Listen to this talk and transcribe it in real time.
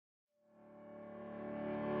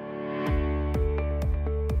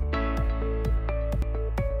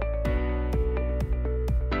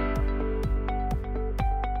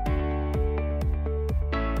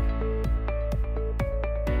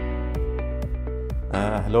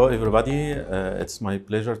Hello everybody, it's my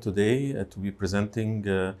pleasure today to be presenting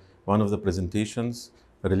one of the presentations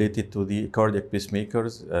related to the cardiac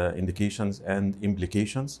pacemakers, indications and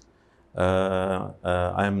implications.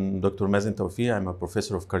 I'm Dr. Mazen Tawfik. I'm a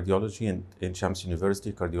professor of cardiology in Shams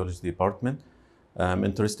University Cardiology Department. I'm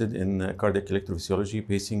interested in cardiac electrophysiology,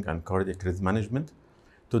 pacing and cardiac rhythm management.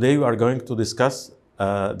 Today we are going to discuss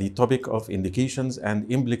the topic of indications and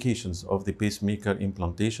implications of the pacemaker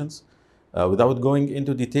implantations. Without going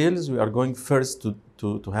into details, we are going first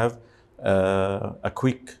to have a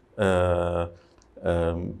quick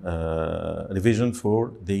revision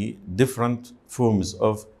for the different forms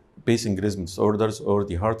of pacing rhythm disorders or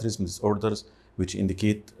the heart rhythm disorders which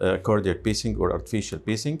indicate cardiac pacing or artificial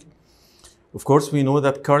pacing. Of course, we know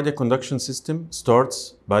that cardiac conduction system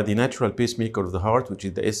starts by the natural pacemaker of the heart, which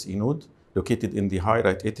is the SE node, located in the high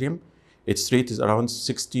right atrium. Its rate is around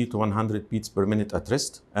 60 to 100 beats per minute at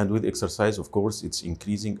rest, and with exercise, of course, it's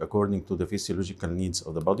increasing according to the physiological needs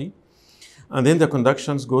of the body. And then the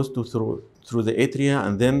conductions goes through the atria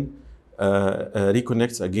and then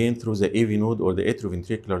reconnects again through the AV node or the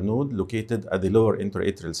atrioventricular node located at the lower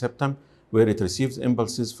interatrial septum, where it receives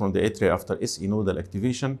impulses from the atria after SE nodal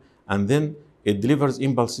activation, and then it delivers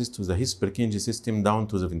impulses to the His Purkinje system down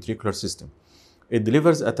to the ventricular system. It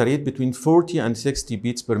delivers at a rate between 40 and 60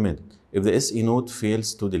 beats per minute if the SE node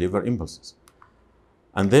fails to deliver impulses.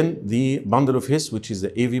 And then the bundle of His, which is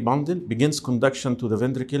the AV bundle, begins conduction to the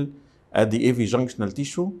ventricle at the AV junctional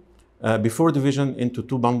tissue before division into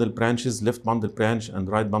two bundle branches, left bundle branch and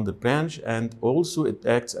right bundle branch, and also it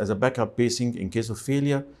acts as a backup pacing in case of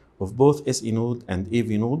failure of both SE node and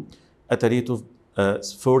AV node at a rate of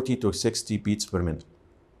 40 to 60 beats per minute.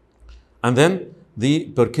 And then the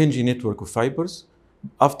Purkinje network of fibers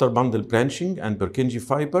after bundle branching and Purkinje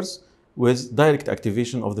fibers with direct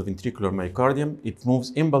activation of the ventricular myocardium. It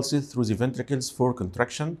moves impulses through the ventricles for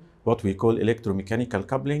contraction, what we call electromechanical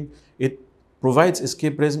coupling. It provides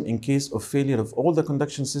escape rhythm in case of failure of all the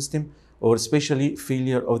conduction system or especially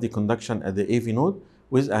failure of the conduction at the AV node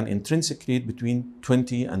with an intrinsic rate between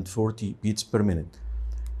 20 and 40 beats per minute.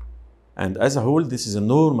 And as a whole, this is a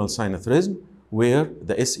normal sinus rhythm where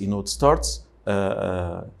the SE node starts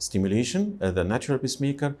stimulation, the natural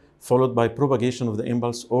pacemaker, followed by propagation of the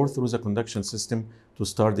impulse or through the conduction system to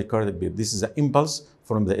start the cardiac beat. This is an impulse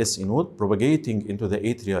from the SE node propagating into the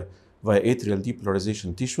atria via atrial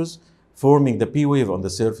depolarization tissues, forming the P wave on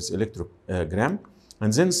the surface electrogram,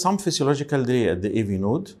 and then some physiological delay at the AV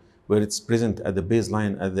node, where it's present at the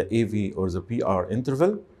baseline at the AV or the PR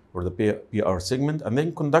interval or the PR segment, and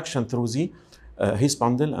then conduction through the His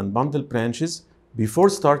bundle and bundle branches before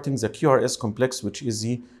starting the QRS complex, which is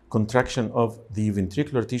the contraction of the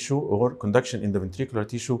ventricular tissue or conduction in the ventricular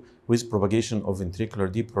tissue with propagation of ventricular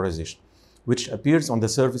depolarization, which appears on the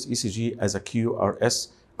surface ECG as a QRS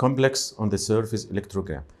complex on the surface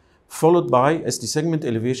electrogram, followed by ST segment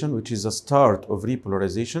elevation, which is the start of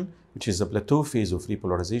repolarization, which is the plateau phase of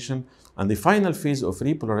repolarization, and the final phase of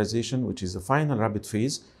repolarization, which is the final rapid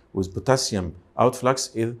phase with potassium outflux,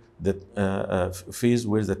 is the phase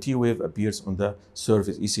where the T wave appears on the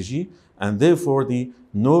surface ECG, and therefore the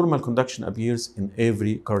normal conduction appears in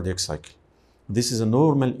every cardiac cycle. This is a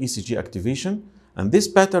normal ECG activation, and this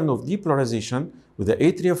pattern of depolarization with the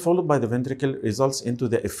atria followed by the ventricle results into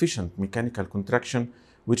the efficient mechanical contraction,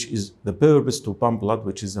 which is the purpose to pump blood,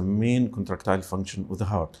 which is the main contractile function of the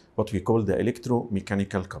heart, what we call the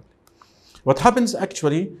electromechanical coupling. What happens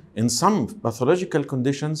actually in some pathological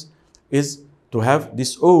conditions is to have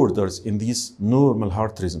disorders in these normal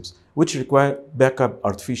heart rhythms, which require backup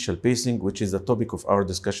artificial pacing, which is the topic of our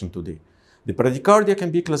discussion today. The bradycardia can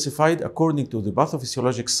be classified according to the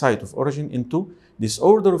pathophysiologic site of origin into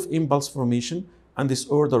disorder of impulse formation and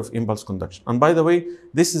disorder of impulse conduction. And by the way,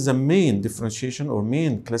 this is a main differentiation or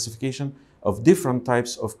main classification of different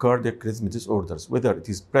types of cardiac rhythm disorders, whether it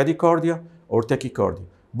is bradycardia or tachycardia.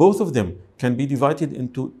 Both of them can be divided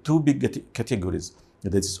into two big categories: the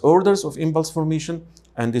disorders of impulse formation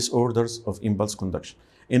and disorders of impulse conduction.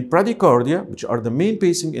 In bradycardia, which are the main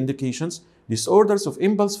pacing indications, disorders of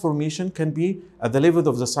impulse formation can be at the level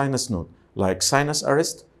of the sinus node, like sinus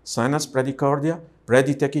arrest, sinus bradycardia,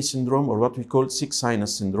 bradytachy syndrome, or what we call sick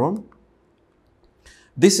sinus syndrome.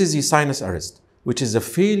 This is the sinus arrest, which is a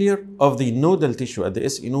failure of the nodal tissue at the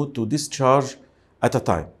SE node to discharge at a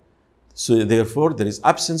time. So therefore, there is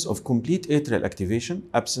absence of complete atrial activation,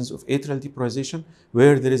 absence of atrial depolarization,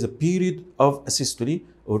 where there is a period of asystole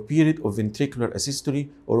or period of ventricular asystole,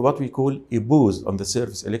 or what we call a pause on the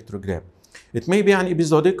surface electrogram. It may be an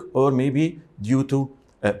episodic or maybe due to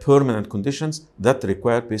permanent conditions that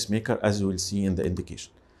require pacemaker, as you will see in the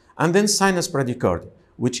indication. And then sinus bradycardia,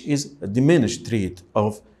 which is a diminished rate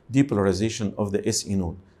of depolarization of the SE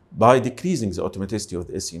node by decreasing the automaticity of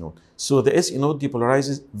the SE node. So the SE node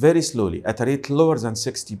depolarizes very slowly at a rate lower than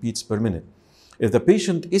 60 beats per minute. If the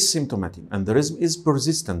patient is symptomatic and the rhythm is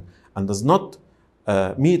persistent and does not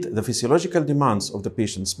meet the physiological demands of the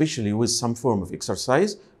patient, especially with some form of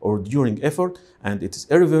exercise or during effort, and it is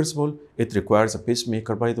irreversible, it requires a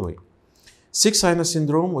pacemaker, by the way. Sick sinus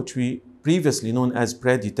syndrome, which we previously known as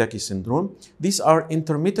brady-tachy syndrome, these are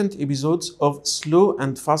intermittent episodes of slow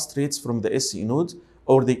and fast rates from the SE nodes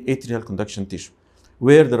or the atrial conduction tissue,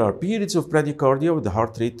 where there are periods of bradycardia with the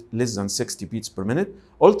heart rate less than 60 beats per minute,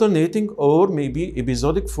 alternating or maybe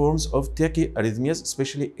episodic forms of tachyarrhythmias,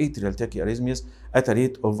 especially atrial tachyarrhythmias, at a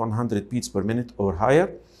rate of 100 beats per minute or higher.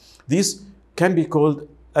 These can be called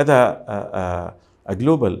as a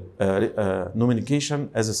global nomenclature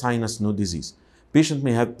as a sinus node disease. Patient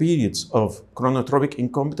may have periods of chronotropic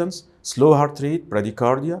incompetence, slow heart rate,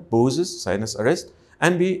 bradycardia, pauses, sinus arrest,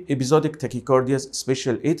 and be episodic tachycardias,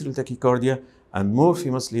 special atrial tachycardia, and more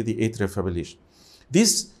famously the atrial fibrillation.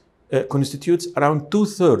 This constitutes around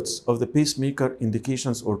 2/3 of the pacemaker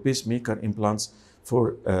indications or pacemaker implants for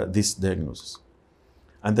this diagnosis.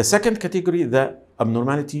 And the second category, the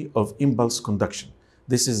abnormality of impulse conduction.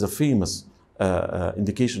 This is a famous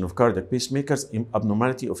indication of cardiac pacemakers,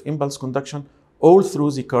 abnormality of impulse conduction all through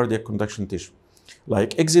the cardiac conduction tissue,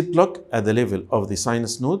 like exit block at the level of the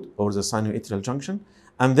sinus node or the sinoatrial junction,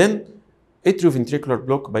 and then atrioventricular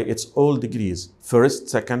block by its all degrees, first,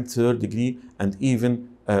 second, third degree, and even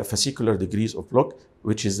fascicular degrees of block,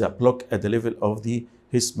 which is a block at the level of the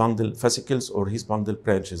his bundle fascicles or his bundle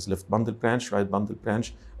branches, left bundle branch, right bundle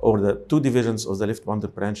branch, or the two divisions of the left bundle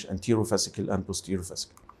branch, anterior fascicle and posterior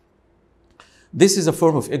fascicle. This is a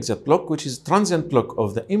form of exit block, which is transient block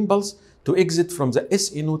of the impulse to exit from the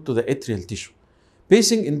SE node to the atrial tissue.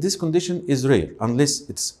 Pacing in this condition is rare unless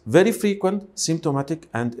it's very frequent, symptomatic,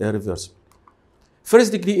 and irreversible.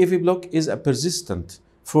 First degree AV block is a persistent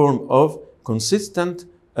form of consistent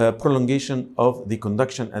prolongation of the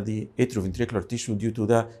conduction at the atrioventricular tissue due to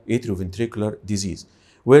the atrioventricular disease,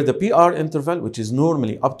 where the PR interval, which is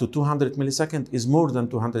normally up to 200 milliseconds, is more than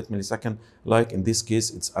 200 milliseconds, like in this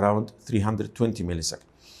case, it's around 320 milliseconds.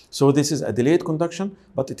 So this is a delayed conduction,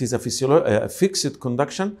 but it is a fixed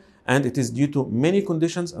conduction, and it is due to many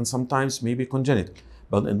conditions and sometimes maybe congenital.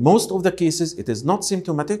 But in most of the cases, it is not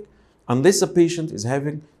symptomatic unless the patient is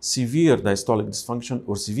having severe diastolic dysfunction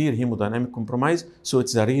or severe hemodynamic compromise, so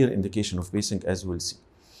it's a rare indication of pacing, as we'll see.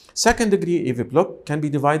 Second degree AV block can be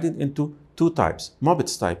divided into two types,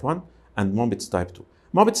 Mobitz type 1 and Mobitz type 2.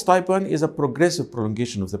 Mobitz type 1 is a progressive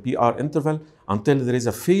prolongation of the PR interval until there is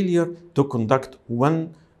a failure to conduct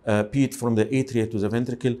one beat from the atria to the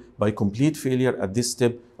ventricle by complete failure at this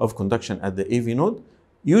step of conduction at the AV node.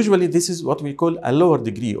 Usually this is what we call a lower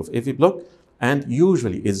degree of AV block, and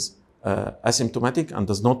usually is asymptomatic and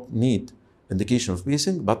does not need indication of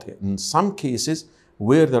pacing, but in some cases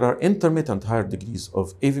where there are intermittent higher degrees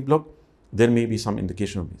of AV block, there may be some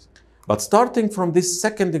indication of pacing. But starting from this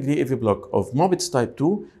second degree AV block of Mobitz type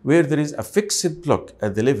 2, where there is a fixed block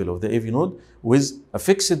at the level of the AV node with a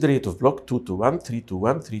fixed rate of block 2 to 1, 3 to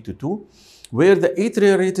 1, 3 to 2, where the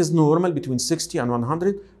atrial rate is normal between 60 and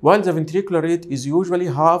 100, while the ventricular rate is usually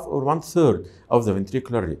half or 1/3 of the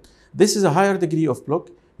ventricular rate. This is a higher degree of block.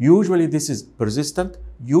 Usually this is persistent.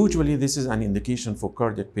 Usually this is an indication for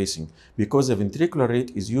cardiac pacing because the ventricular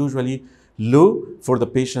rate is usually low for the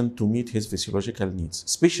patient to meet his physiological needs,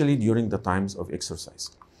 especially during the times of exercise.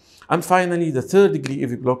 And finally, the third degree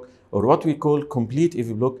AV block, or what we call complete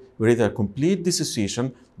AV block, where there is a complete dissociation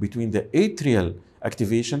between the atrial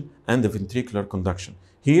activation and the ventricular conduction.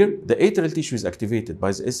 Here, the atrial tissue is activated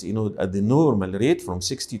by the SE node at the normal rate from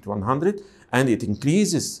 60 to 100, and it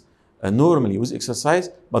increases normally with exercise,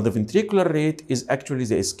 but the ventricular rate is actually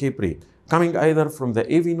the escape rate, coming either from the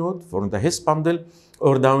AV node, from the His bundle,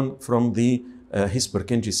 or down from the His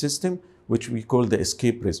Purkinje system, which we call the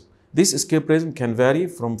escape rhythm. This escape rhythm can vary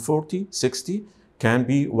from 40, 60, can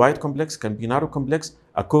be wide complex, can be narrow complex,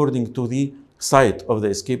 according to the site of the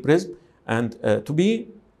escape rhythm. And to be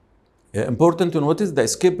important to notice, the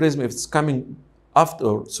escape rhythm, if it's coming after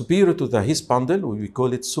or superior to the His bundle, we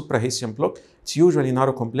call it suprahisian block. It's usually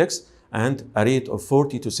narrow complex and a rate of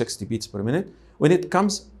 40 to 60 beats per minute. When it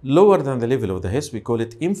comes lower than the level of the His, we call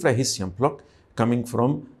it infrahisian block, coming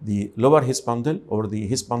from the lower His bundle or the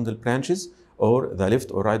His bundle branches, or the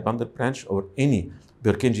left or right bundle branch, or any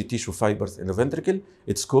Purkinje tissue fibers in the ventricle.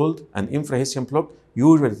 It's called an infrahisian block.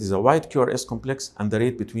 Usually it is a wide QRS complex and the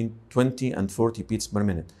rate between 20 and 40 beats per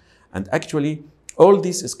minute. And actually, all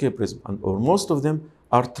these escape rhythms, or most of them,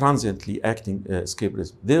 are transiently acting escape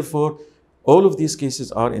rhythms. Therefore, All of these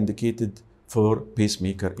cases are indicated for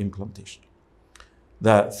pacemaker implantation.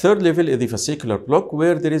 The third level is the fascicular block,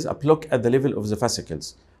 where there is a block at the level of the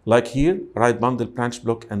fascicles. Like here, right bundle branch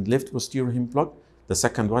block and left posterior hem block. The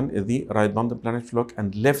second one is the right bundle branch block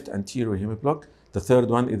and left anterior hem block. The third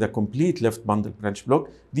one is the complete left bundle branch block.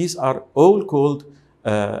 These are all called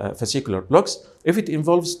fascicular blocks. If it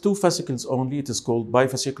involves two fascicles only, it is called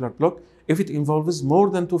bifascicular block. If it involves more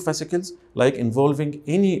than two fascicles, like involving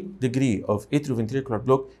any degree of atrioventricular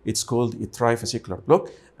block, it's called a trifascicular block.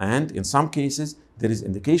 And in some cases, there is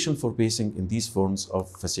indication for pacing in these forms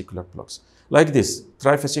of fascicular blocks. Like this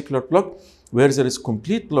trifascicular block, where there is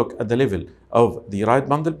complete block at the level of the right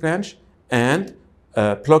bundle branch and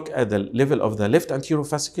block at the level of the left anterior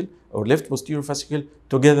fascicle or left posterior fascicle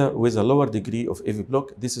together with a lower degree of AV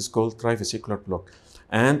block. This is called trifascicular block.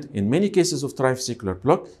 And in many cases of trifascicular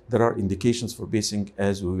block, there are indications for pacing,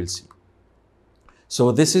 as we will see.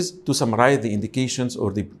 So this is to summarize the indications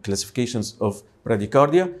or the classifications of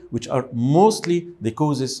bradycardia, which are mostly the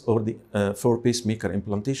causes or the, for pacemaker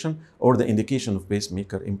implantation or the indication of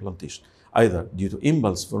pacemaker implantation, either due to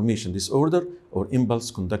impulse formation disorder or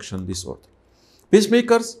impulse conduction disorder.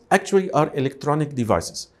 Pacemakers actually are electronic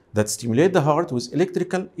devices that stimulate the heart with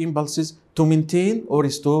electrical impulses to maintain or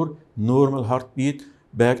restore normal heartbeat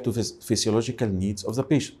back to physiological needs of the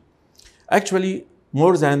patient. Actually,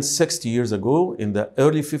 more than 60 years ago, in the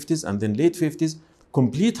early 50s and then late 50s,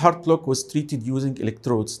 complete heart block was treated using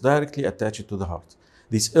electrodes directly attached to the heart.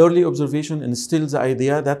 This early observation instills the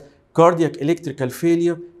idea that cardiac electrical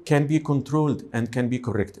failure can be controlled and can be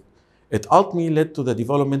corrected. It ultimately led to the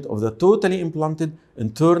development of the totally implanted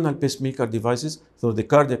internal pacemaker devices through the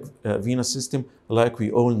cardiac venous system, like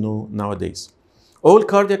we all know nowadays. All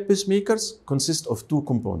cardiac pacemakers consist of two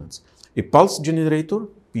components: a pulse generator,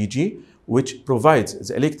 PG, which provides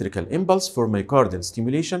the electrical impulse for myocardial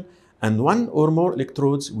stimulation, and one or more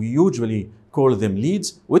electrodes, we usually call them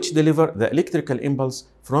leads, which deliver the electrical impulse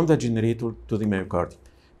from the generator to the myocardium.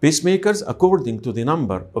 Pacemakers, according to the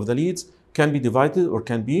number of the leads, can be divided or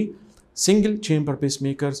can be single chamber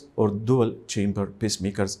pacemakers or dual chamber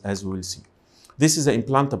pacemakers, as we will see. This is an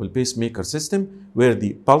implantable pacemaker system where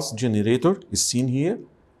the pulse generator is seen here,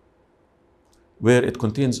 where it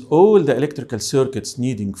contains all the electrical circuits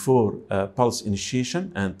needing for pulse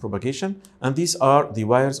initiation and propagation. And these are the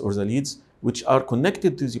wires or the leads which are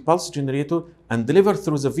connected to the pulse generator and delivered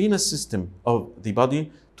through the venous system of the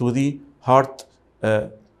body to the heart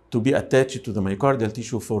to be attached to the myocardial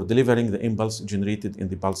tissue for delivering the impulse generated in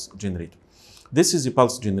the pulse generator. This is the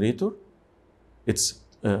pulse generator. It's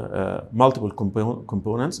multiple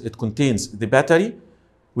components. It contains the battery,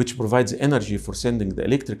 which provides energy for sending the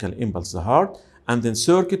electrical impulse to the heart, and then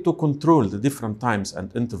circuit to control the different times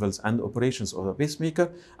and intervals and operations of the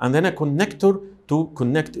pacemaker, and then a connector to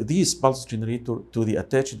connect these pulse generator to the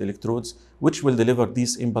attached electrodes, which will deliver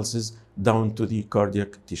these impulses down to the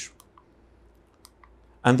cardiac tissue.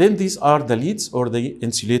 And then these are the leads or the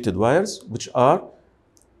insulated wires, which are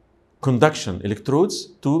conduction electrodes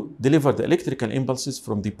to deliver the electrical impulses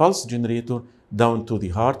from the pulse generator down to the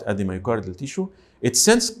heart at the myocardial tissue. It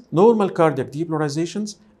sends normal cardiac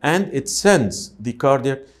depolarizations and it sends the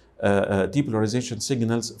cardiac depolarization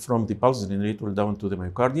signals from the pulse generator down to the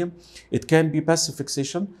myocardium. It can be passive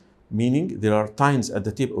fixation, meaning there are tines at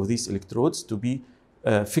the tip of these electrodes to be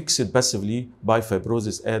fixed passively by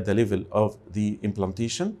fibrosis at the level of the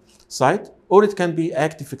implantation site, or it can be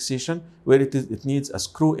active fixation, where it needs a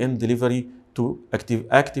screw-in delivery to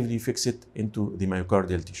actively fix it into the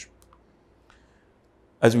myocardial tissue.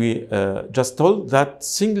 As we just told, that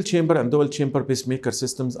single chamber and dual chamber pacemaker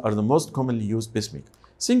systems are the most commonly used pacemaker.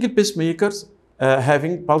 Single pacemakers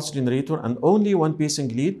having pulse generator and only one pacing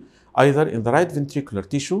lead, either in the right ventricular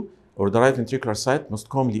tissue or the right ventricular site, most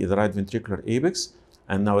commonly in the right ventricular apex,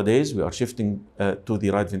 and nowadays we are shifting to the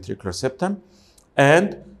right ventricular septum,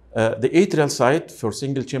 and the atrial site for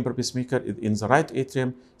single chamber pacemaker is in the right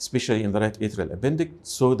atrium, especially in the right atrial appendix.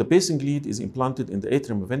 So the pacing lead is implanted in the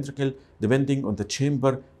atrium or ventricle depending on the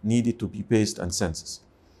chamber needed to be paced and senses.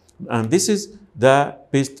 And this is the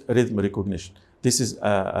paced rhythm recognition. This is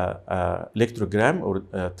a electrogram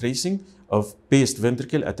or tracing of paced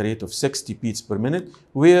ventricle at a rate of 60 beats per minute,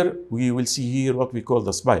 where we will see here what we call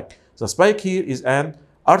the spike. The spike here is an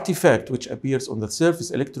artifact which appears on the surface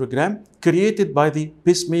electrogram created by the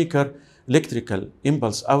pacemaker electrical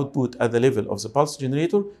impulse output at the level of the pulse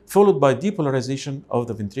generator, followed by depolarization of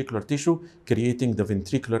the ventricular tissue, creating the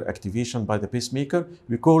ventricular activation by the pacemaker.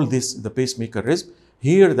 We call this the pacemaker resp.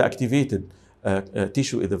 Here the activated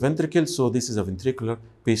tissue is the ventricle, so this is a ventricular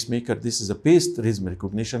pacemaker. This is a paced rhythm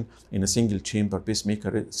recognition in a single chamber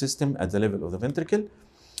pacemaker system at the level of the ventricle.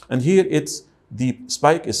 And here it's the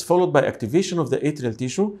spike is followed by activation of the atrial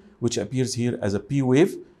tissue, which appears here as a P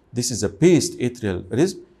wave. This is a paced atrial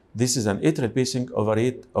rhythm. This is an atrial pacing of a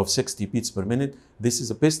rate of 60 beats per minute. This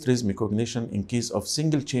is a paced rhythm recognition in case of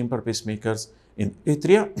single chamber pacemakers in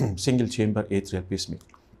atria, single chamber atrial pacemaker.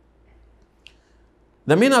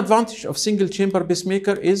 The main advantage of single chamber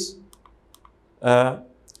pacemaker is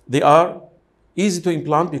they are easy to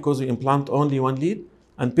implant because we implant only one lead,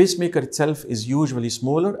 and pacemaker itself is usually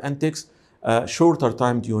smaller and takes a shorter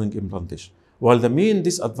time during implantation. While the main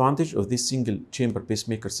disadvantage of this single chamber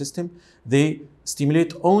pacemaker system, they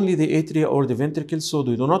stimulate only the atria or the ventricles, so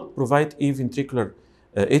they do not provide atrioventricular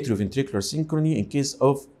synchrony in case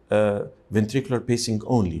of ventricular pacing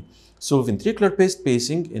only. So ventricular paced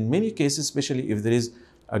pacing, in many cases, especially if there is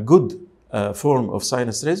a good form of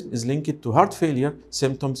sinus rhythm, is linked to heart failure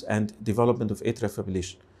symptoms and development of atrial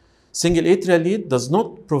fibrillation. Single atrial lead does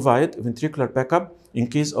not provide ventricular backup in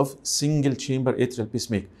case of single chamber atrial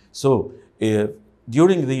pacemaker. So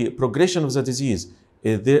during the progression of the disease,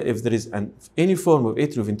 if there is any form of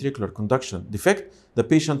atrioventricular conduction defect, the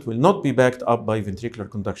patient will not be backed up by ventricular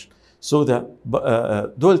conduction. So the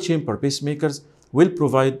dual chamber pacemakers will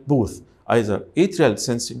provide both, either atrial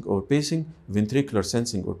sensing or pacing, ventricular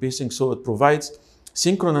sensing or pacing. So it provides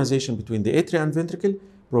synchronization between the atria and ventricle,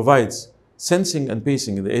 provides sensing and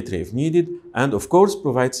pacing in the atria if needed, and of course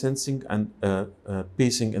provides sensing and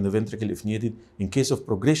pacing in the ventricle if needed in case of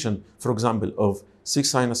progression, for example, of sick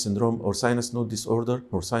sinus syndrome or sinus node disorder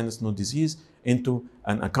or sinus node disease into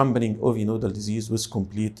an accompanying ovinodal disease with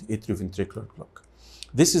complete atrioventricular block.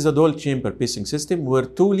 This is a dual chamber pacing system where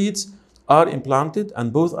two leads are implanted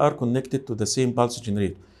and both are connected to the same pulse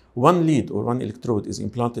generator. One lead or one electrode is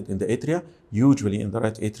implanted in the atria, usually in the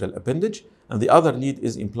right atrial appendage, and the other lead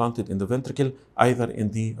is implanted in the ventricle, either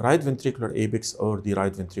in the right ventricular apex or the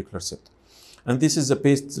right ventricular septum. And this is the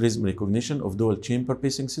paced rhythm recognition of dual chamber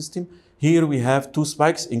pacing system. Here we have two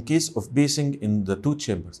spikes in case of pacing in the two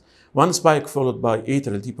chambers. One spike followed by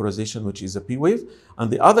atrial depolarization, which is a P wave,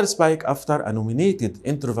 and the other spike after a nominated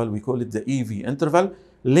interval, we call it the EV interval,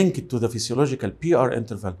 linked to the physiological PR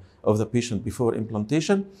interval of the patient before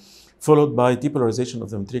implantation, followed by depolarization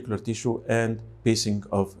of the ventricular tissue and pacing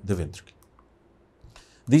of the ventricle.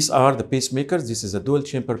 These are the pacemakers. This is a dual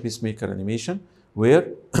chamber pacemaker animation where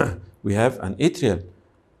we have an atrial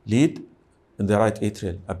lead in the right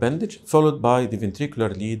atrial appendage, followed by the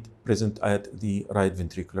ventricular lead present at the right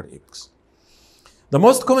ventricular apex. The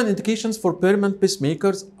most common indications for permanent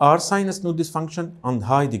pacemakers are sinus node dysfunction and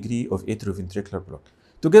high degree of atrioventricular block,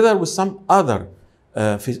 together with some other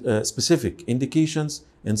specific indications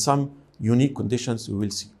in some unique conditions we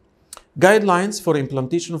will see. Guidelines for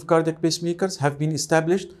implantation of cardiac pacemakers have been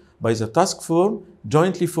established by the task force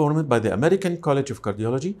jointly formed by the American College of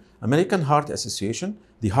Cardiology, American Heart Association,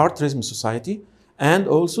 the Heart Rhythm Society, and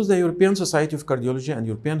also the European Society of Cardiology and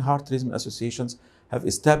European Heart Rhythm Associations have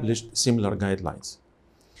established similar guidelines.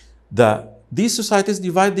 These societies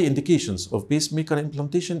divide the indications of pacemaker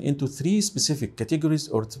implantation into three specific categories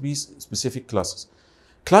or three specific classes.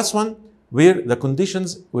 Class 1, where the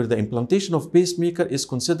conditions where the implantation of pacemaker is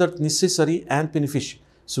considered necessary and beneficial.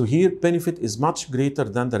 So here benefit is much greater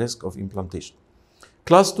than the risk of implantation.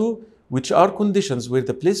 Class 2, which are conditions where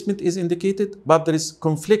the placement is indicated, but there is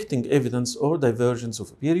conflicting evidence or divergence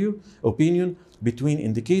of opinion between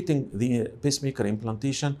indicating the pacemaker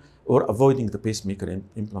implantation or avoiding the pacemaker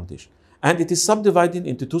implantation. And it is subdivided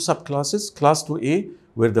into two subclasses. Class 2A,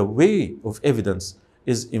 where the weight of evidence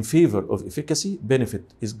is in favor of efficacy,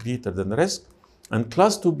 benefit is greater than the risk. And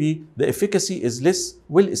Class 2B, the efficacy is less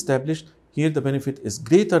well established. Here the benefit is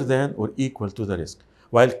greater than or equal to the risk.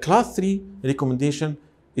 While Class 3 recommendation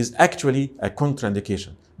is actually a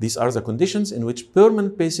contraindication. These are the conditions in which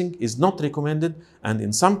permanent pacing is not recommended, and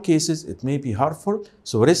in some cases it may be harmful,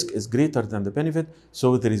 so risk is greater than the benefit,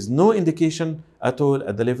 so there is no indication at all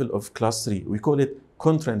at the level of Class 3. We call it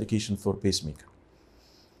contraindication for pacemaker.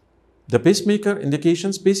 The pacemaker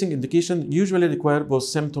indications, pacing indication usually require both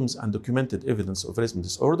symptoms and documented evidence of rhythm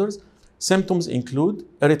disorders. Symptoms include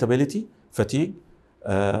irritability, fatigue,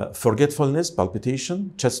 forgetfulness,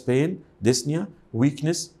 palpitation, chest pain, dyspnea,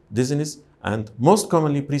 weakness, dizziness, and most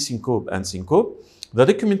commonly pre-syncope and syncope. The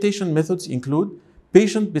documentation methods include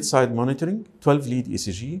patient bedside monitoring, 12-lead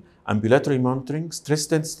ECG, ambulatory monitoring, stress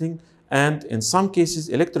testing, and in some cases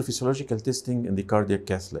electrophysiological testing in the cardiac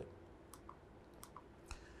cath lab.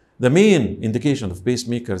 The main indication of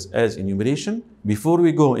pacemakers as enumeration, before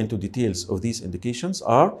we go into details of these indications,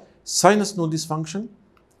 are sinus node dysfunction,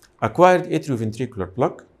 acquired atrioventricular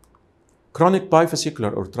block, chronic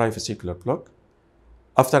bifascicular or trifascicular block,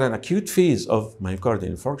 after an acute phase of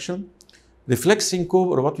myocardial infarction, reflex syncope,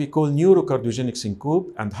 or what we call neurocardiogenic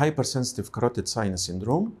syncope, and hypersensitive carotid sinus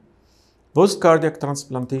syndrome, post-cardiac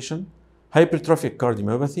transplantation, hypertrophic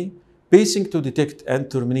cardiomyopathy, pacing to detect and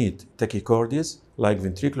terminate tachycardias, like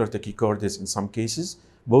ventricular tachycardias in some cases,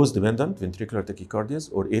 pulse-dependent ventricular tachycardias,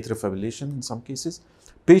 or atrial fibrillation in some cases,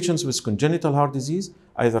 patients with congenital heart disease,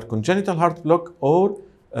 either congenital heart block or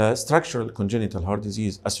structural congenital heart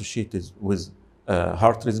disease associated with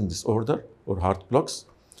heart rhythm disorder or heart blocks.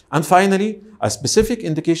 And finally, a specific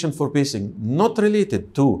indication for pacing not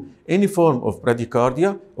related to any form of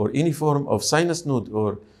bradycardia or any form of sinus node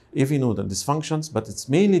or AV nodal dysfunctions, but it's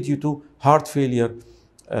mainly due to heart failure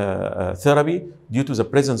therapy due to the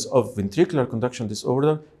presence of ventricular conduction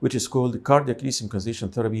disorder, which is called cardiac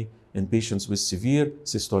resynchronization therapy in patients with severe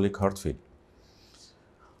systolic heart failure.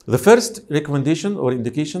 The first recommendation or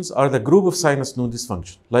indications are the group of sinus node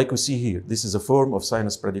dysfunction. Like we see here, this is a form of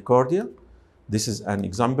sinus bradycardia. This is an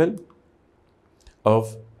example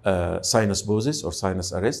of sinus ptosis or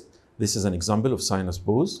sinus arrest. This is an example of sinus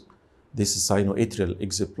pause. This is sinoatrial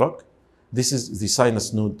exit block. This is the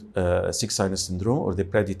sinus node 6 sinus syndrome or the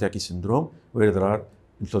bradytachy syndrome, where there are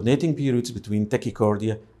alternating periods between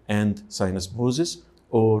tachycardia and sinus ptosis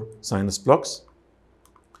or sinus blocks.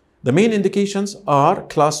 The main indications are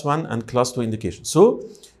class 1 and class 2 indications. So,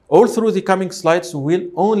 all through the coming slides, we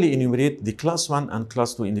will only enumerate the class 1 and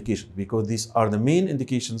class 2 indications because these are the main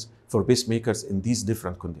indications for pacemakers in these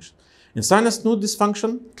different conditions. In sinus node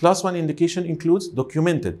dysfunction, class 1 indication includes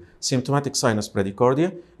documented symptomatic sinus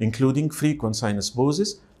bradycardia, including frequent sinus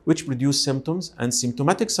ptosis, which produce symptoms, and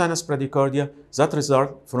symptomatic sinus bradycardia that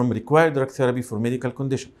result from required drug therapy for medical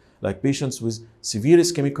condition, like patients with severe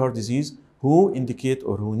ischemic heart disease who indicate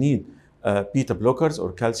or who need beta blockers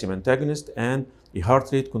or calcium antagonists and a heart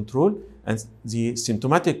rate control, and the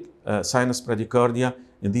symptomatic sinus bradycardia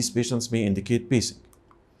in these patients may indicate pacing,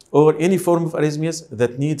 or any form of arrhythmias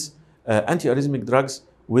that needs antiarrhythmic drugs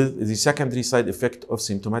with the secondary side effect of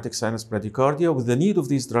symptomatic sinus bradycardia, with the need of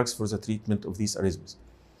these drugs for the treatment of these arrhythmias.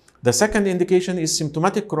 The second indication is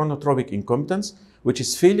symptomatic chronotropic incompetence, which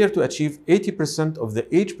is failure to achieve 80% of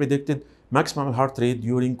the age-predicted maximum heart rate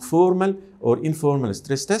during formal or informal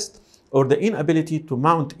stress test, or the inability to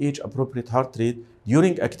mount age-appropriate heart rate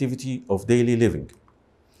during activity of daily living.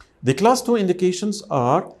 The class 2 indications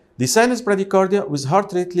are the sinus bradycardia with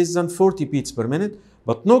heart rate less than 40 beats per minute,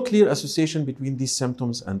 but no clear association between these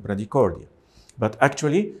symptoms and bradycardia. But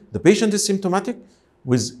actually, the patient is symptomatic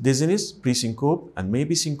with dizziness, pre-syncope, and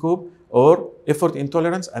maybe syncope, or effort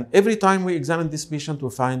intolerance, and every time we examine this patient, we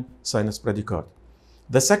find sinus bradycardia.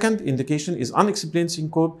 The second indication is unexplained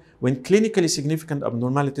syncope when clinically significant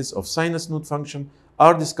abnormalities of sinus node function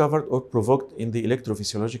are discovered or provoked in the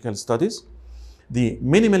electrophysiological studies. The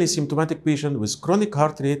minimally symptomatic patient with chronic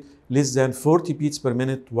heart rate less than 40 beats per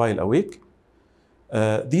minute while awake.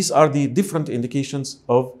 These are the different indications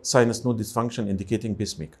of sinus node dysfunction indicating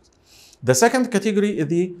pacemakers. The second category is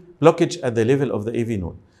the blockage at the level of the AV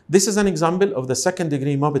node. This is an example of the second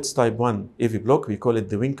degree Mobitz type 1 AV block. We call it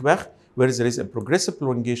the Winkbach, where there is a progressive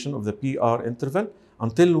prolongation of the PR interval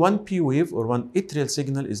until one P wave or one atrial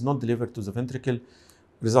signal is not delivered to the ventricle,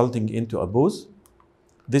 resulting into a pause.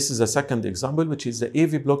 This is a second example, which is the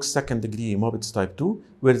AV block second degree Mobitz type 2,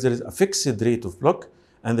 where there is a fixed rate of block,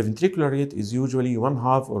 and the ventricular rate is usually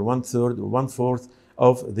 1/2 or 1/3 or 1/4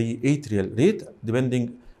 of the atrial rate,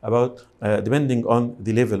 depending on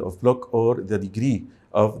the level of block or the degree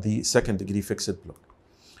of the second degree fixed block.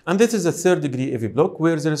 And this is a third degree AV block,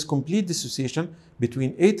 where there is complete dissociation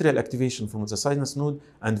between atrial activation from the sinus node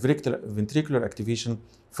and ventricular activation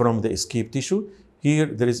from the escape tissue. Here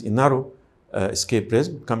there is a narrow escape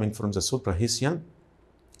rhythm coming from the suprahisian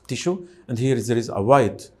tissue, and here there is a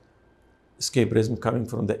wide escape rhythm coming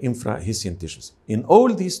from the infrahisian tissues. In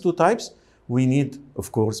all these two types, we need,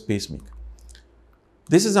 of course, pacemaker.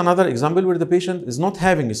 This is another example where the patient is not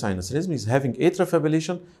having a sinus rhythm, is having atrial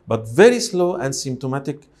fibrillation, but very slow and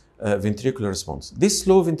symptomatic ventricular response. This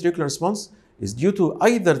slow ventricular response is due to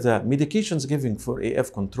either the medications given for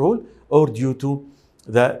AF control or due to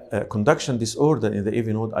the conduction disorder in the AV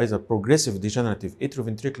node, either progressive degenerative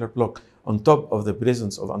atrioventricular block on top of the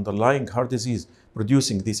presence of underlying heart disease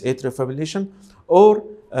producing this atrial fibrillation, or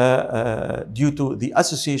due to the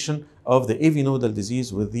association of the AV nodal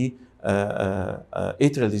disease with the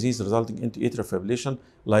atrial disease resulting into atrial fibrillation,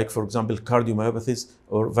 like, for example, cardiomyopathies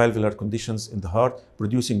or valvular conditions in the heart,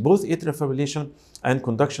 producing both atrial fibrillation and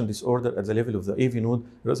conduction disorder at the level of the AV node,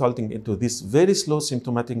 resulting into this very slow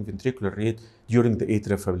symptomatic ventricular rate during the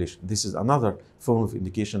atrial fibrillation. This is another form of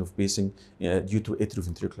indication of pacing due to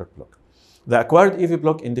atrioventricular block. The acquired AV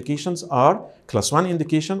block indications are, class 1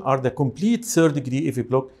 indication are the complete third degree AV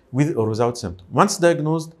block with or without symptom. Once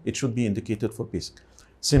diagnosed, it should be indicated for pacing.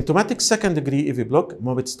 Symptomatic second degree AV block,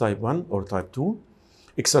 Mobitz type 1 or type 2.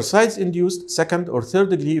 Exercise-induced second or third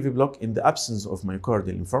degree AV block in the absence of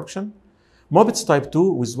myocardial infarction. Mobitz type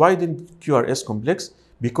 2 with widened QRS complex,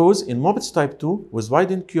 because in Mobitz type 2 with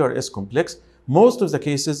widened QRS complex, most of the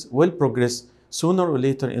cases will progress sooner or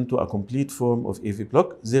later into a complete form of AV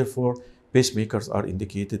block. Therefore, pacemakers are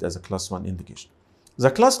indicated as a class 1 indication.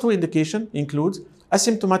 The class 2 indication includes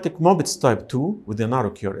asymptomatic Mobitz type 2 with a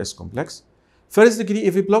narrow QRS complex. First degree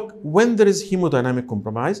AV block when there is hemodynamic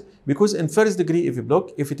compromise, because in first degree AV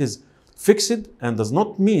block, if it is fixed and does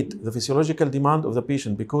not meet the physiological demand of the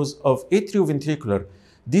patient because of atrioventricular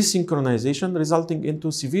desynchronization resulting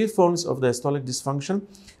into severe forms of diastolic dysfunction,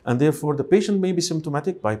 and therefore the patient may be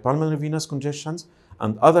symptomatic by pulmonary venous congestions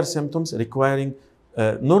and other symptoms requiring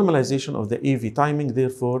normalization of the AV timing.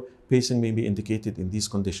 Therefore, pacing may be indicated in these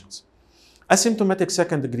conditions. Asymptomatic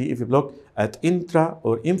second degree AV block at intra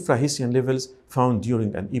or infrahessian levels found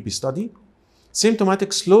during an EP study.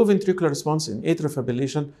 Symptomatic slow ventricular response in atrial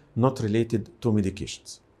fibrillation not related to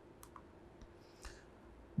medications.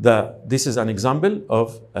 This is an example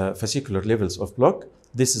of fascicular levels of block.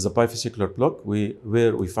 This is a bifascicular block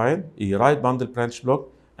where we find a right bundle branch block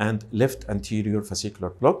and left anterior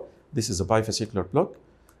fascicular block. This is a bifascicular block.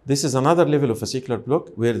 This is another level of fascicular block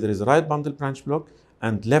where there is a right bundle branch block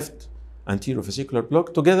and left anterior fascicular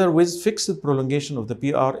block, together with fixed prolongation of the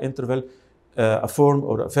PR interval, a form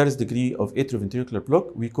or a first degree of atrioventricular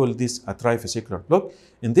block. We call this a trifascicular block.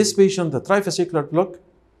 In this patient, the trifascicular block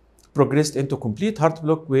progressed into complete heart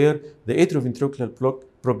block, where the atrioventricular block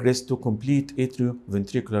progressed to complete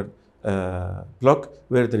atrioventricular block,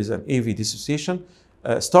 where there is an AV dissociation,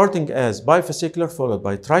 starting as bifascicular, followed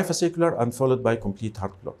by trifascicular, and followed by complete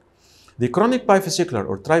heart block. The chronic bifascicular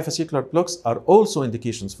or trifascicular blocks are also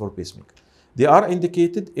indications for pacemaker. They are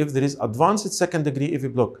indicated if there is advanced second degree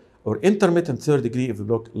AV block or intermittent third degree AV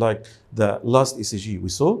block, like the last ECG we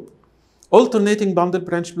saw. Alternating bundle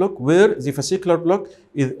branch block, where the fascicular block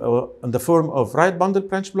is in the form of right bundle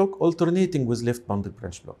branch block alternating with left bundle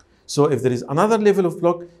branch block. So if there is another level of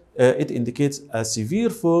block, it indicates a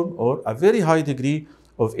severe form or a very high degree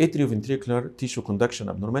of atrioventricular tissue conduction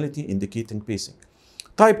abnormality indicating pacing.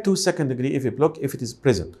 Type 2 second degree AV block, if it is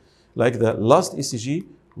present, like the last ECG,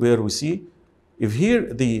 where we see if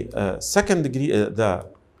here the second degree, the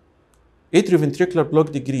atrioventricular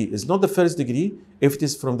block degree is not the first degree, if it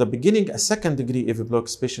is from the beginning a second degree AV block,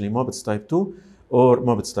 especially Mobitz type 2 or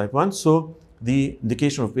Mobitz type 1, so the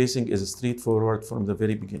indication of pacing is straightforward from the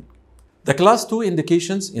very beginning. The class 2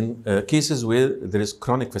 indications in cases where there is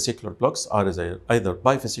chronic fascicular blocks are either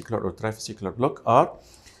bifascicular or trifascicular block are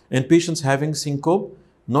in patients having syncope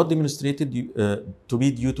not demonstrated to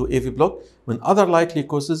be due to AV block, when other likely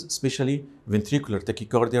causes, especially ventricular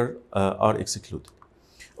tachycardia, are excluded.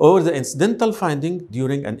 Or the incidental finding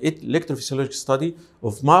during an electrophysiologic study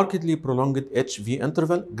of markedly prolonged HV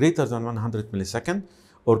interval greater than 100 milliseconds,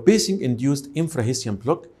 or pacing-induced infrahessian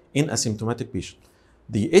block in asymptomatic patient.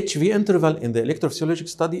 The HV interval in the electrophysiologic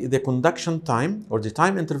study is the conduction time or the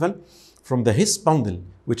time interval from the His bundle,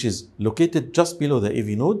 which is located just below the AV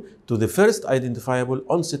node, to the first identifiable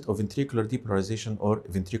onset of ventricular depolarization or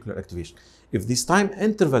ventricular activation. If this time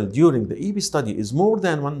interval during the EB study is more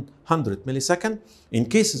than 100 milliseconds, in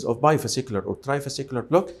cases of bifascicular or trifascicular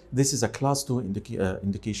block, this is a class 2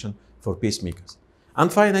 indication for pacemakers.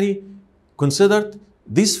 And finally, considered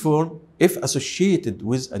this form if associated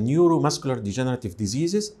with a neuromuscular degenerative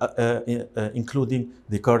diseases, including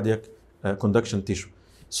the cardiac conduction tissue.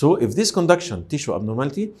 So if this conduction tissue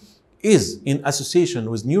abnormality is in association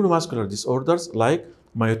with neuromuscular disorders like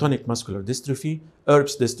myotonic muscular dystrophy,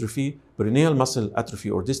 Erb's dystrophy, peroneal muscle atrophy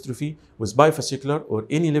or dystrophy with bifascicular or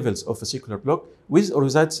any levels of fascicular block with or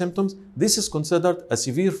without symptoms, this is considered a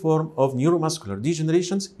severe form of neuromuscular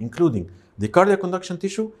degenerations, including the cardiac conduction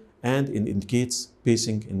tissue, and it indicates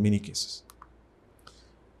pacing in many cases.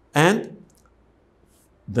 And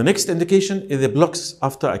the next indication is the blocks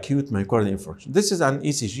after acute myocardial infarction. This is an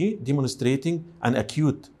ECG demonstrating an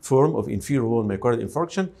acute form of inferior wall myocardial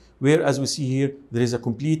infarction, where, as we see here, there is a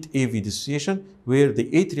complete AV dissociation, where the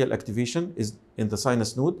atrial activation is in the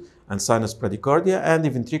sinus node and sinus bradycardia, and the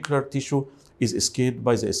ventricular tissue is escaped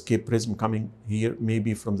by the escape prism coming here,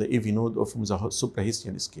 maybe from the AV node or from the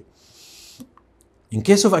suprahessian escape. In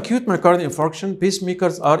case of acute myocardial infarction,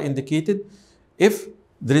 pacemakers are indicated if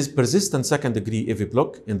there is persistent second degree AV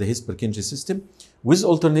block in the His-Purkinje system with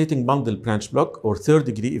alternating bundle branch block or third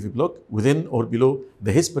degree AV block within or below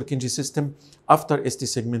the His-Purkinje system after ST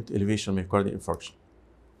segment elevation myocardial infarction.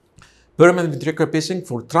 Permanent ventricular pacing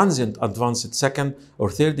for transient advanced second or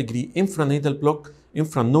third degree infranodal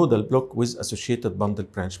block with associated bundle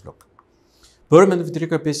branch block. Permanent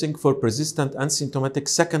ventricular pacing for persistent and symptomatic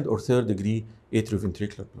second or third degree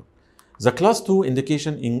atrioventricular block. The class 2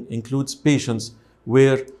 indication includes patients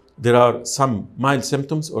where there are some mild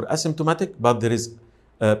symptoms or asymptomatic, but there is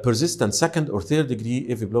persistent second or third degree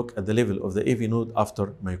AV block at the level of the AV node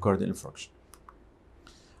after myocardial infarction.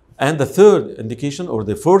 And the third indication or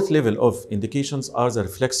the fourth level of indications are the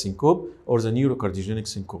reflex syncope or the neurocardiogenic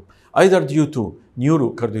syncope, either due to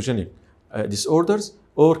neurocardiogenic disorders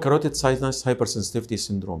or carotid sinus hypersensitivity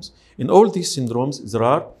syndromes. In all these syndromes, there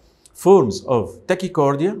are forms of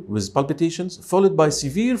tachycardia with palpitations followed by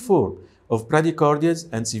severe form of bradycardias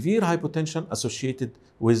and severe hypotension associated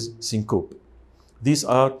with syncope. These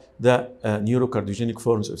are the neurocardiogenic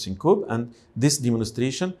forms of syncope, and this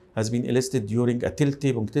demonstration has been elicited during a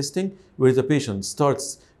tilt-table testing where the patient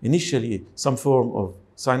starts initially some form of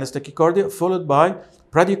sinus tachycardia followed by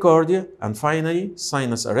bradycardia and finally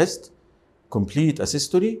sinus arrest, complete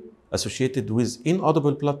asystole associated with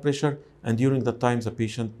inaudible blood pressure, and during that time the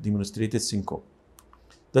patient demonstrated syncope.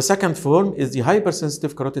 The second form is the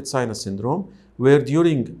hypersensitive carotid sinus syndrome, where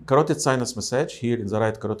during carotid sinus massage, here in the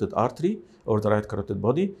right carotid artery or the right carotid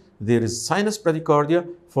body, there is sinus bradycardia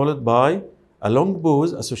followed by a long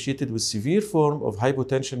pause associated with severe form of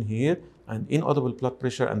hypotension here and inaudible blood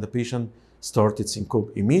pressure, and the patient started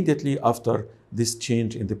syncope immediately after this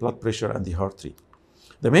change in the blood pressure and the heart rate.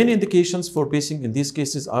 The main indications for pacing in these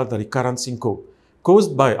cases are the recurrent syncope,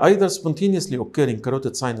 caused by either spontaneously occurring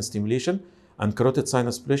carotid sinus stimulation and carotid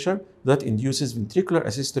sinus pressure that induces ventricular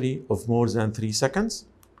asystole of more than 3 seconds.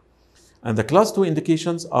 And the class 2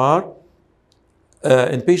 indications are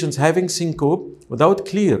in patients having syncope without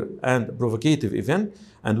clear and provocative event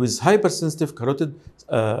and with hypersensitive carotid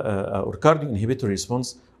or cardioinhibitory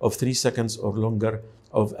response of 3 seconds or longer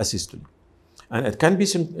of asystole. And it can be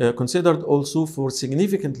considered also for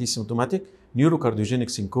significantly symptomatic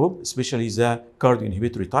neurocardiogenic syncope, especially the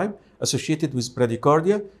cardioinhibitory type, associated with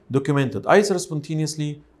bradycardia, documented either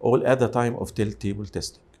spontaneously or at the time of tilt-table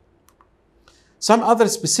testing. Some other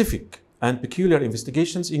specific and peculiar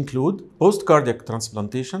investigations include post-cardiac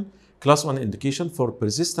transplantation, class 1 indication for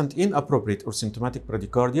persistent inappropriate or symptomatic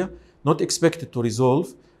bradycardia, not expected to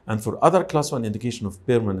resolve, and for other class 1 indication of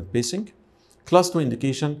permanent pacing. Class 2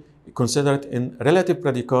 indication considered in relative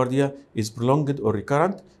bradycardia is prolonged or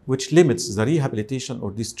recurrent, which limits the rehabilitation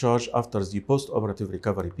or discharge after the post-operative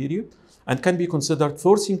recovery period, and can be considered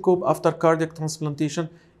for syncope after cardiac transplantation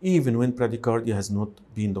even when bradycardia has not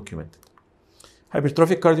been documented.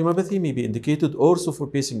 Hypertrophic cardiomyopathy may be indicated also for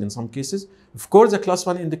pacing in some cases. Of course, the class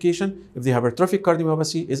 1 indication if the hypertrophic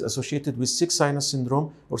cardiomyopathy is associated with sick sinus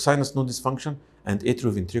syndrome or sinus node dysfunction and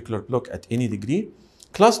atrioventricular block at any degree.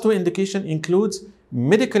 Class 2 indication includes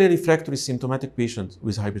medically refractory symptomatic patients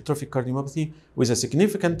with hypertrophic cardiomyopathy with a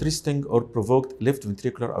significant resting or provoked left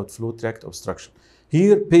ventricular outflow tract obstruction.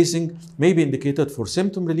 Here, pacing may be indicated for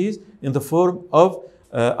symptom release in the form of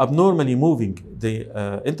abnormally moving the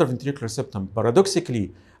interventricular septum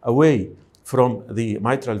paradoxically away from the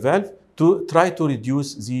mitral valve to try to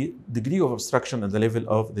reduce the degree of obstruction at the level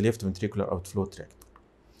of the left ventricular outflow tract.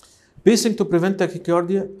 Pacing to prevent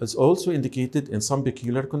tachycardia is also indicated in some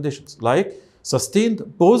peculiar conditions, like sustained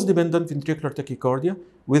pause-dependent ventricular tachycardia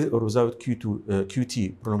with or without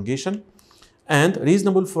QT prolongation, and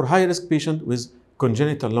reasonable for high-risk patient with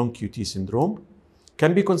congenital long QT syndrome,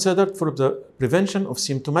 can be considered for the prevention of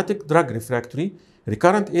symptomatic drug refractory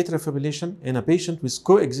recurrent atrial fibrillation in a patient with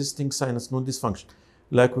coexisting sinus node dysfunction.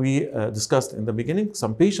 Like we discussed in the beginning,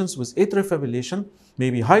 some patients with atrial fibrillation may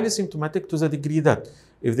be highly symptomatic to the degree that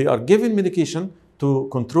if they are given medication to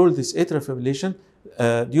control this atrial fibrillation,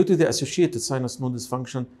 due to the associated sinus node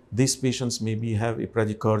dysfunction, these patients may have a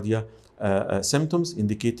bradycardia symptoms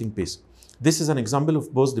indicating pacing. This is an example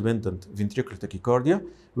of pause-dependent ventricular tachycardia,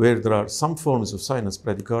 where there are some forms of sinus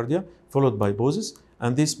bradycardia followed by pauses,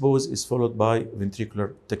 and this pause is followed by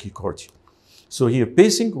ventricular tachycardia. So here,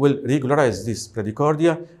 pacing will regularize this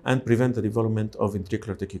bradycardia and prevent the development of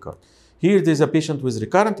ventricular tachycardia. Here, there is a patient with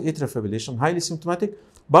recurrent atrial fibrillation, highly symptomatic,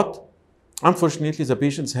 but unfortunately, the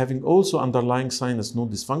patient is having also underlying sinus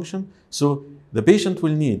node dysfunction. So the patient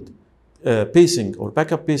will need pacing or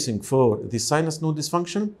backup pacing for the sinus node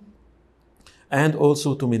dysfunction, and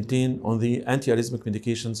also to maintain on the antiarrhythmic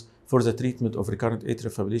medications for the treatment of recurrent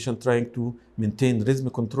atrial fibrillation, trying to maintain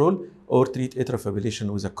rhythmic control or treat atrial fibrillation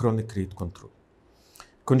with a chronic rate control.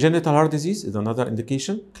 Congenital heart disease is another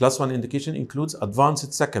indication. Class 1 indication includes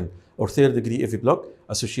advanced second or third degree AV block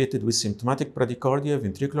associated with symptomatic bradycardia,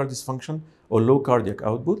 ventricular dysfunction, or low cardiac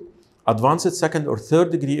output. advanced second or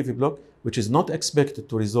third degree AV block, which is not expected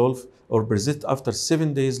to resolve or persist after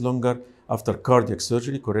 7 days longer after cardiac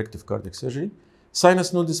surgery, corrective cardiac surgery.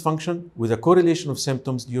 Sinus node dysfunction with a correlation of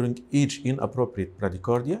symptoms during each inappropriate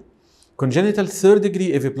bradycardia. Congenital third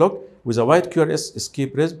degree AV block with a wide QRS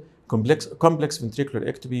escape rhythm, complex ventricular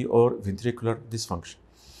ectomy or ventricular dysfunction.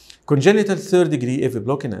 Congenital third degree AV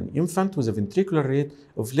block in an infant with a ventricular rate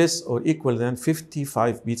of less or equal than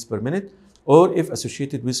 55 beats per minute, or if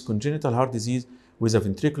associated with congenital heart disease with a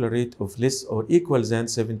ventricular rate of less or equal than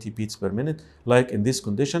 70 beats per minute, like in this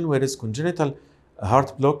condition, whereas congenital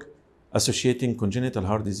heart block associating congenital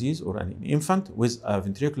heart disease or an infant with a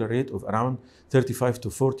ventricular rate of around 35 to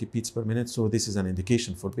 40 beats per minute. So this is an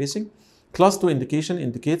indication for pacing. Class 2 indication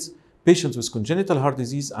indicates patients with congenital heart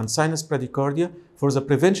disease and sinus bradycardia for the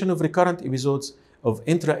prevention of recurrent episodes of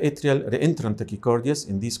intraatrial reentrant tachycardias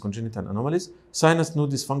in these congenital anomalies. Sinus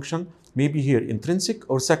node dysfunction may be here intrinsic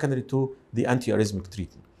or secondary to the antiarrhythmic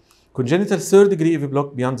treatment. Congenital third degree AV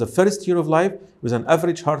block beyond the first year of life with an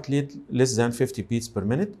average heart rate less than 50 beats per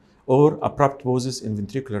minute, or abrupt pauses in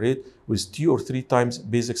ventricular rate with 2 or 3 times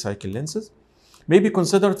basic cycle lengths, may be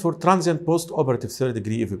considered for transient post-operative third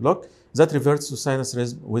degree AV block that reverts to sinus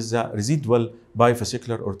rhythm with the residual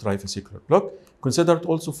bifascicular or trifascicular block. Considered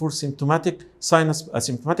also for asymptomatic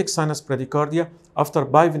sinus bradycardia after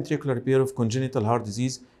biventricular repair of congenital heart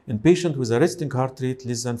disease in patient with a resting heart rate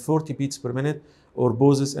less than 40 beats per minute or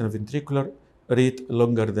pauses in a ventricular rate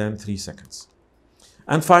longer than 3 seconds.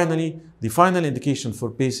 And finally, the final indication for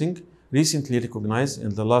pacing recently recognized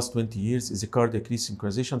in the last 20 years is a cardiac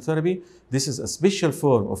resynchronization therapy. This is a special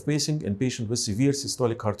form of pacing in patients with severe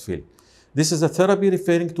systolic heart failure. This is a therapy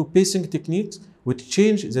referring to pacing techniques which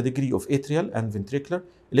change the degree of atrial and ventricular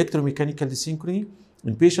electromechanical desynchrony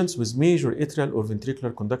in patients with major atrial or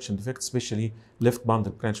ventricular conduction defect, especially left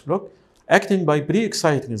bundle branch block, acting by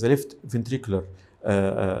pre-exciting the left ventricular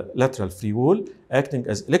lateral free wall, acting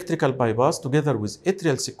as electrical bypass together with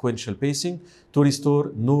atrial sequential pacing to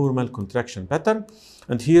restore normal contraction pattern.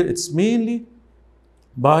 And here it's mainly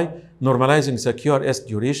by normalizing the QRS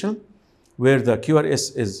duration, where the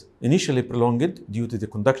QRS is initially prolonged due to the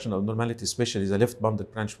conduction abnormality, especially the left bundle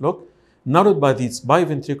branch block, narrowed by this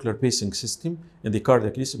biventricular pacing system in the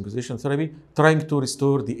cardiac resynchronization therapy, trying to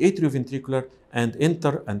restore the atrioventricular and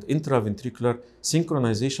intraventricular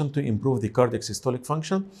synchronization to improve the cardiac systolic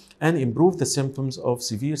function and improve the symptoms of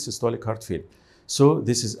severe systolic heart failure. So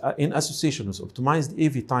this is in association with optimized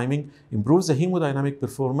AV timing, improves the hemodynamic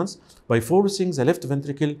performance by forcing the left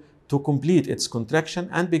ventricle to complete its contraction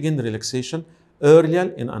and begin relaxation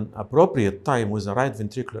earlier in an appropriate time with the right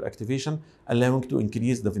ventricular activation, allowing to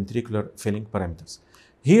increase the ventricular filling parameters.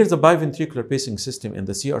 Here, the biventricular pacing system in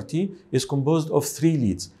the CRT is composed of 3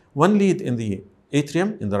 leads. One lead in the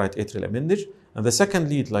atrium, in the right atrial appendage, and the second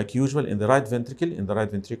lead, like usual, in the right ventricle, in the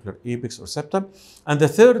right ventricular apex or septum, and the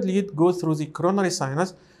third lead goes through the coronary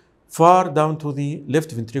sinus far down to the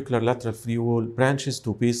left ventricular lateral free wall branches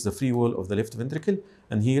to pace the free wall of the left ventricle.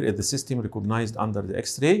 And here is the system recognized under the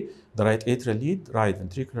X-ray, the right atrial lead, right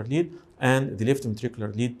ventricular lead, and the left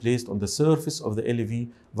ventricular lead placed on the surface of the LV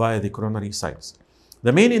via the coronary sinus.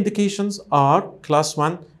 The main indications are class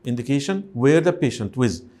 1 indication, where the patient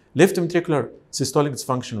with left ventricular systolic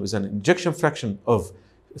dysfunction with an ejection fraction of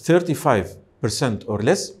 35% or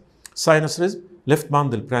less, sinus rhythm, left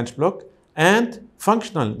bundle branch block, and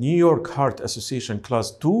functional New York Heart Association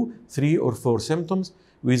class 2, 3, or 4 symptoms,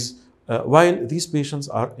 with while these patients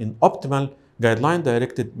are in optimal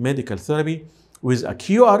guideline-directed medical therapy with a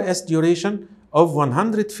QRS duration of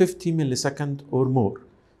 150 milliseconds or more.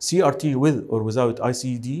 CRT with or without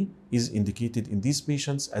ICD is indicated in these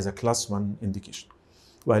patients as a class 1 indication,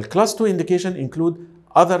 while class 2 indication include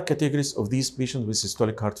other categories of these patients with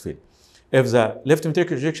systolic heart failure. If the left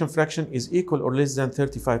ventricular ejection fraction is equal or less than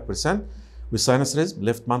 35%, with sinus rhythm,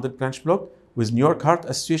 left bundle branch block, with New York Heart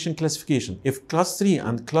Association classification. If class 3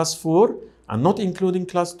 and class 4 are not including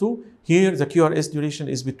class 2, here the QRS duration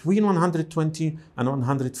is between 120 and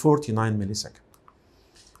 149 milliseconds.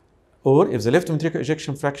 Or if the left ventricular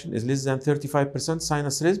ejection fraction is less than 35%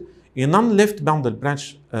 sinus rhythm, a non-left bundle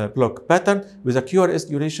branch block pattern with a QRS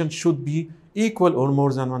duration should be equal or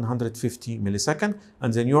more than 150 milliseconds,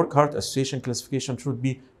 and the New York Heart Association classification should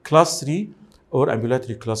be class 3 or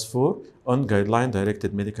ambulatory class 4 on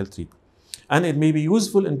guideline-directed medical treatment. And it may be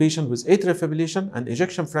useful in patients with atrial fibrillation and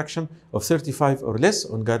ejection fraction of 35 or less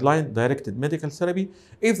on guideline-directed medical therapy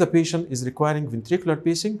if the patient is requiring ventricular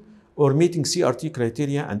pacing or meeting CRT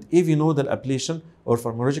criteria and AV nodal ablation or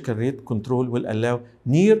pharmacological rate control will allow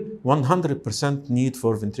near 100% need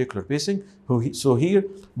for ventricular pacing. So here,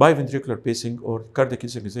 biventricular pacing or cardiac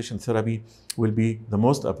resynchronization therapy will be the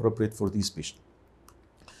most appropriate for these patients.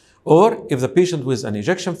 Or if the patient with an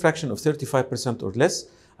ejection fraction of 35% or less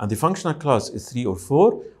and the functional class is 3 or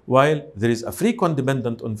 4, while there is a frequent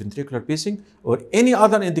dependent on ventricular pacing or any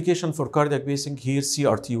other indication for cardiac pacing, here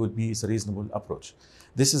CRT would be a reasonable approach.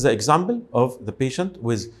 This is an example of the patient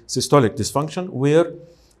with systolic dysfunction where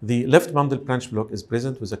the left bundle branch block is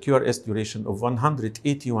present with a QRS duration of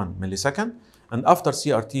 181 milliseconds, and after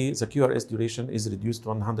CRT, the QRS duration is reduced to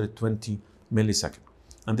 120 milliseconds.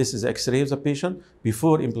 And this is X-ray of the patient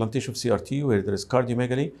before implantation of CRT, where there is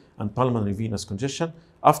cardiomegaly and pulmonary venous congestion.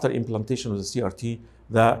 After implantation of the CRT,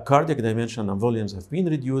 the cardiac dimension and volumes have been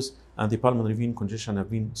reduced, and the pulmonary vein congestion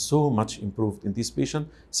have been so much improved in this patient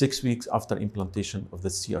 6 weeks after implantation of the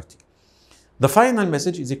CRT. The final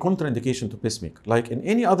message is a contraindication to pacemaker. Like in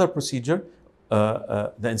any other procedure,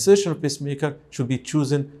 the insertion of pacemaker should be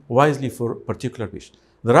chosen wisely for particular patient.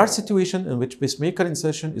 There are situations in which pacemaker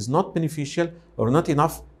insertion is not beneficial or not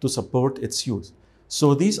enough to support its use.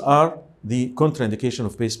 So these are the contraindication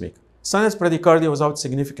of pacemaker. Sinus bradycardia without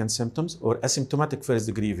significant symptoms or asymptomatic first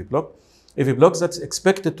degree AV block. AV block that's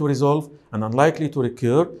expected to resolve and unlikely to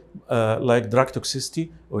recur like drug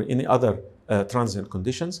toxicity or any other transient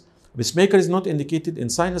conditions. Pacemaker is not indicated in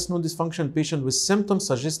sinus node dysfunction patient with symptoms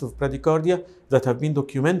suggestive of bradycardia that have been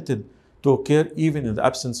documented to occur even in the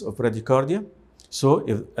absence of bradycardia. So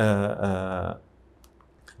if the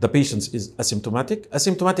patient is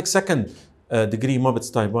asymptomatic second degree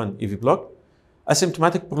Mobitz type 1 AV block,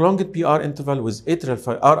 asymptomatic prolonged PR interval with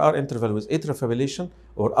RR interval with atrial fibrillation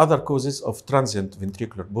or other causes of transient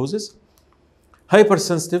ventricular bosses,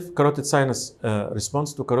 hypersensitive carotid sinus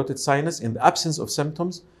response to carotid sinus in the absence of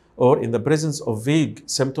symptoms or in the presence of vague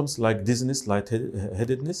symptoms like dizziness,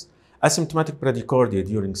 lightheadedness, asymptomatic bradycardia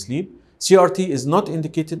during sleep. CRT is not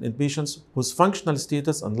indicated in patients whose functional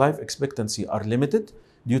status and life expectancy are limited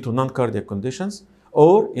due to non-cardiac conditions,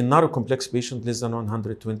 or in narrow complex patients less than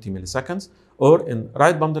 120 milliseconds, or in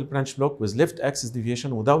right bundle branch block with left axis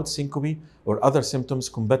deviation without syncope or other symptoms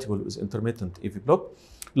compatible with intermittent AV block,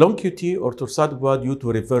 long QT or torsade bois due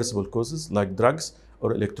to reversible causes like drugs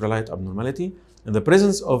or electrolyte abnormality, in the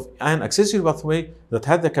presence of an accessory pathway that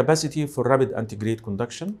had the capacity for rapid antegrade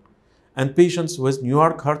conduction, and patients with New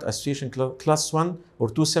York Heart Association class 1 or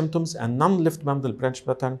 2 symptoms and non-left bundle branch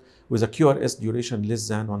pattern with a QRS duration less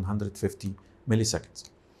than 150 milliseconds.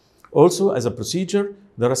 Also, as a procedure,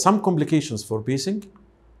 there are some complications for pacing.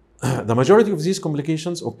 The majority of these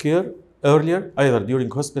complications occur earlier, either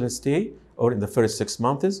during hospital stay or in the first 6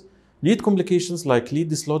 months. Lead complications like lead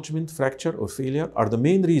dislodgement, fracture, or failure are the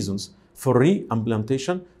main reasons for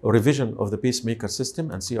re-implantation or revision of the pacemaker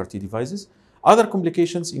system and CRT devices. Other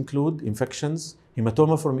complications include infections,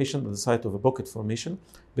 hematoma formation at the site of a pocket formation,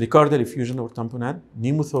 pericardial effusion or tamponade,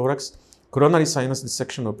 pneumothorax, coronary sinus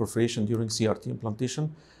dissection or perforation during CRT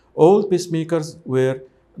implantation. All pacemakers were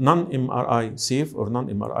non-MRI safe or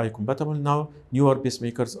non-MRI compatible. Now, newer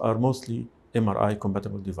pacemakers are mostly MRI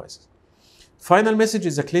compatible devices. Final message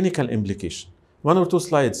is a clinical implication. 1 or 2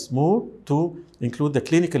 slides more to include the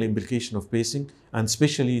clinical implication of pacing, and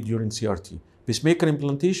especially during CRT. Pacemaker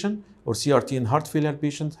implantation or CRT in heart failure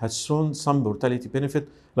patients has shown some mortality benefit,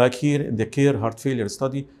 like here in the CARE heart failure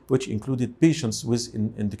study, which included patients with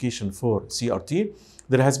an indication for CRT.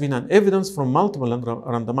 There has been an evidence from multiple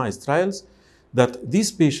randomized trials that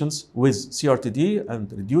these patients with CRTD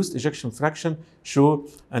and reduced ejection fraction show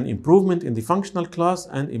an improvement in the functional class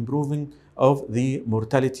and improving of the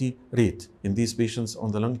mortality rate in these patients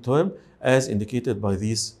on the long term, as indicated by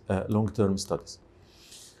these long-term studies.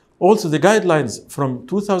 Also, the guidelines from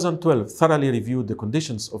 2012 thoroughly reviewed the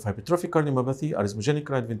conditions of hypertrophic cardiomyopathy, arrhythmogenic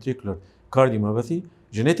right ventricular cardiomyopathy,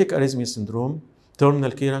 genetic arrhythmia syndrome,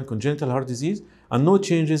 terminal care and congenital heart disease, and no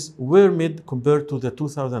changes were made compared to the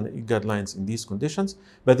 2008 guidelines in these conditions,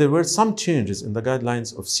 but there were some changes in the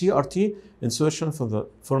guidelines of CRT insertion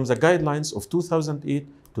from the guidelines of 2008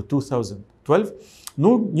 to 2012.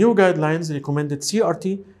 New guidelines recommended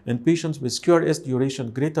CRT in patients with QRS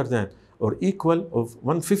duration greater than or equal of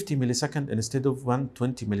 150 millisecond instead of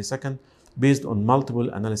 120 millisecond based on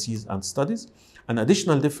multiple analyses and studies. An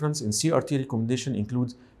additional difference in CRT recommendation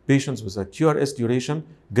includes patients with a QRS duration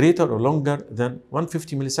greater or longer than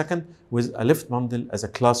 150 millisecond with a left bundle as a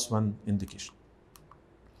class 1 indication.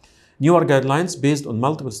 Newer guidelines based on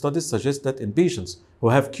multiple studies suggest that in patients who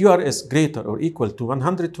have QRS greater or equal to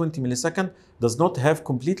 120 millisecond does not have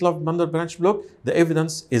complete left bundle branch block, the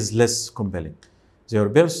evidence is less compelling. The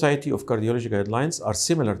European Society of Cardiology guidelines are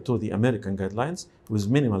similar to the American guidelines with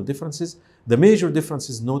minimal differences. The major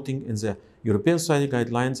differences noting in the European Society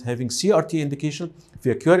guidelines having CRT indication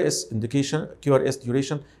via QRS indication, QRS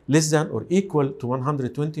duration less than or equal to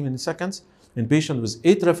 120 milliseconds in patients with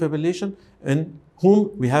atrial fibrillation in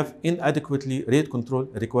whom we have inadequately rate control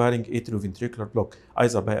requiring atrioventricular block,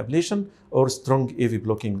 either by ablation or strong AV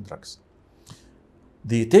blocking drugs.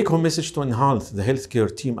 The take-home message to enhance the healthcare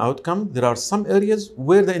team outcome: there are some areas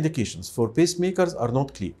where the indications for pacemakers are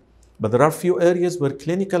not clear, but there are few areas where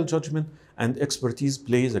clinical judgment and expertise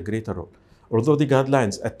plays a greater role. Although the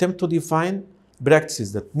guidelines attempt to define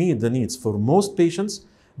practices that meet the needs for most patients,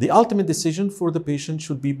 the ultimate decision for the patient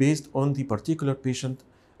should be based on the particular patient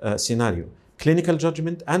scenario, clinical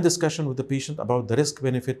judgment, and discussion with the patient about the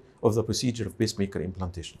risk-benefit of the procedure of pacemaker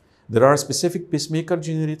implantation. There are specific pacemaker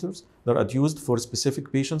generators that are used for specific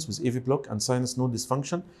patients with AV block and sinus node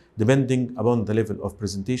dysfunction, depending upon the level of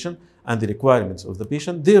presentation and the requirements of the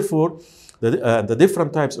patient. Therefore, the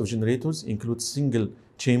different types of generators include single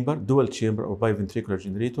chamber, dual chamber, or biventricular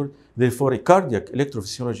generator. Therefore, a cardiac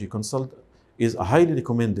electrophysiology consult is highly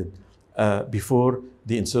recommended before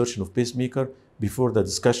the insertion of pacemaker, before the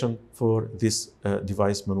discussion for this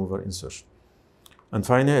device maneuver insertion. And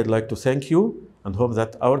finally, I'd like to thank you and hope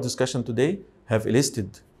that our discussion today have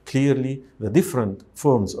listed clearly the different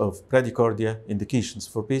forms of bradycardia indications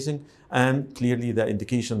for pacing and clearly the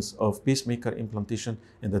indications of pacemaker implantation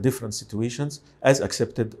in the different situations as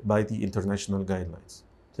accepted by the international guidelines.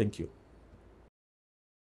 Thank you.